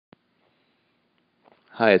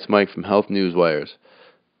Hi, it's Mike from Health News Wires.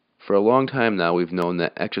 For a long time now, we've known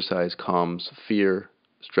that exercise calms fear,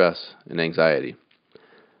 stress, and anxiety.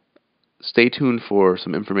 Stay tuned for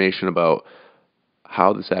some information about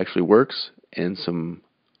how this actually works and some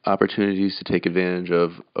opportunities to take advantage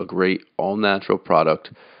of a great all-natural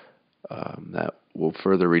product that will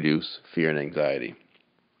further reduce fear and anxiety.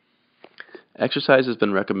 Exercise has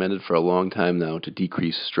been recommended for a long time now to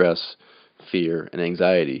decrease stress, fear, and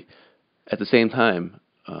anxiety. At the same time,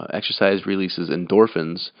 exercise releases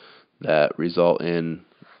endorphins that result in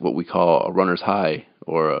what we call a runner's high,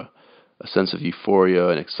 or a sense of euphoria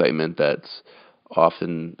and excitement that's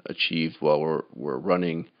often achieved while we're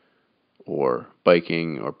running or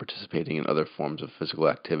biking or participating in other forms of physical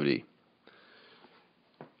activity.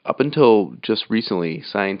 Up until just recently,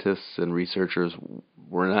 scientists and researchers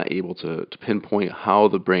were not able to pinpoint how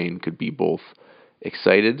the brain could be both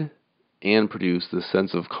excited and produce this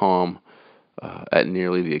sense of calm at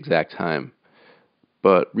nearly the exact time.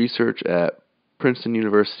 But research at Princeton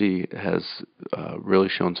University has really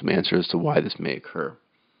shown some answers to why this may occur.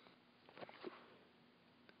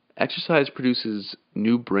 Exercise produces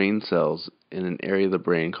new brain cells in an area of the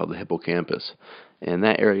brain called the hippocampus, and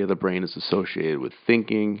that area of the brain is associated with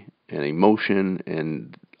thinking and emotion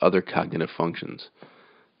and other cognitive functions.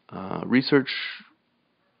 Researchers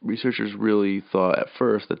really thought at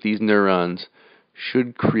first that these neurons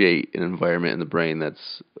should create an environment in the brain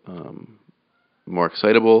that's more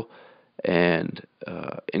excitable and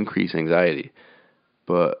increase anxiety,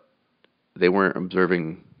 but they weren't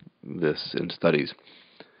observing this in studies.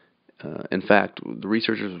 In fact, the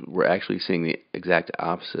researchers were actually seeing the exact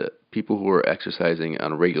opposite. People who were exercising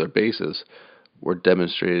on a regular basis were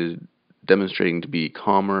demonstrating to be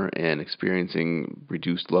calmer and experiencing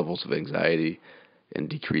reduced levels of anxiety and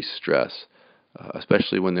decreased stress,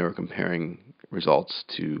 especially when they were comparing results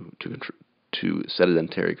to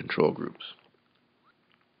sedentary control groups.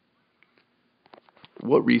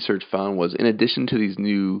 What research found was, in addition to these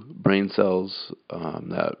new brain cells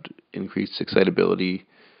that increased excitability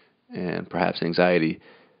and perhaps anxiety,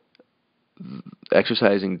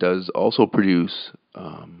 exercising does also produce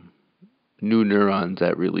new neurons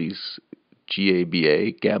that release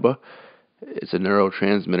GABA. It's a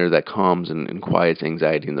neurotransmitter that calms and quiets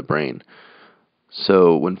anxiety in the brain.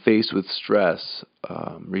 So when faced with stress,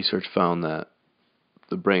 research found that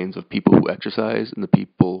the brains of people who exercise and the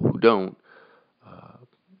people who don't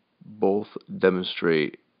both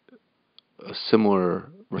demonstrate a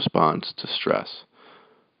similar response to stress.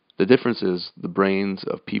 The difference is the brains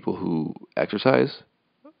of people who exercise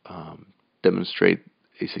demonstrate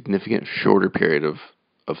a significant shorter period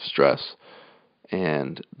of stress,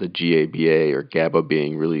 and the GABA or GABA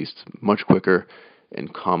being released much quicker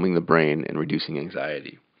and calming the brain and reducing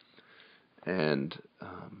anxiety. And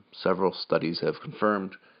several studies have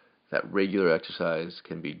confirmed that regular exercise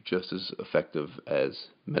can be just as effective as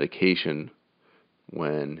medication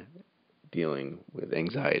when dealing with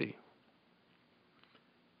anxiety.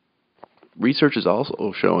 Research is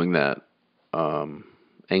also showing that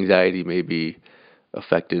anxiety may be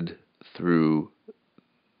affected through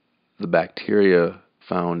the bacteria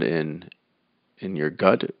found in your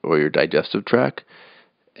gut or your digestive tract,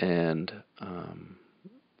 and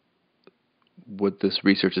what this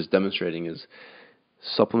research is demonstrating is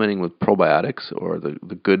supplementing with probiotics, or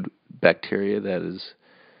the good bacteria that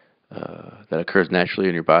occurs naturally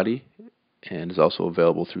in your body and is also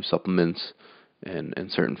available through supplements and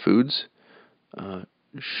certain foods,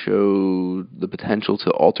 show the potential to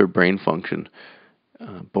alter brain function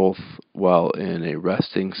both while in a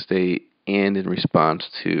resting state and in response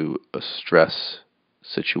to a stress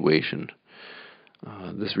situation.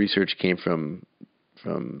 This research came from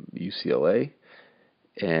UCLA,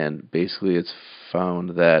 and basically it's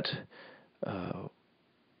found that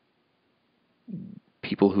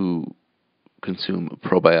people who consume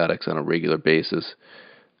probiotics on a regular basis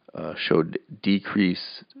showed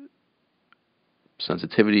decreased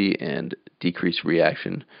sensitivity and decreased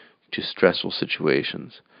reaction to stressful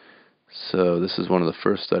situations. So this is one of the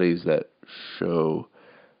first studies that show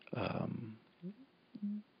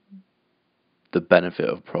the benefit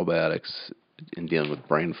of probiotics in dealing with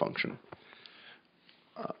brain function.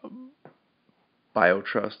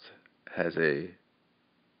 BioTrust has a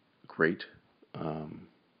great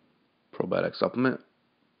probiotic supplement,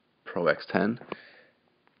 ProX10,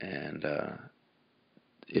 and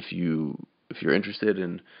if you're interested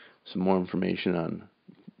in some more information on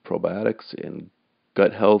probiotics and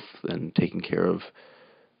gut health and taking care of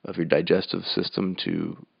your digestive system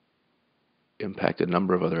to impact a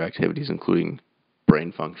number of other activities, including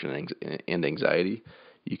brain function and anxiety,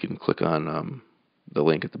 you can click on the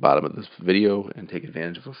link at the bottom of this video and take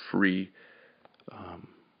advantage of a free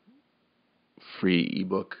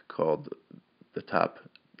ebook called the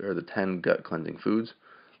 10 gut cleansing foods,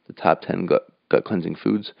 the top 10 gut cleansing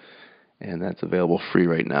foods, and that's available free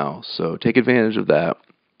right now. So take advantage of that.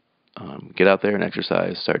 Get out there and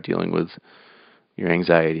exercise. Start dealing with your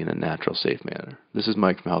anxiety in a natural, safe manner. This is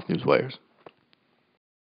Mike from Health News Wires.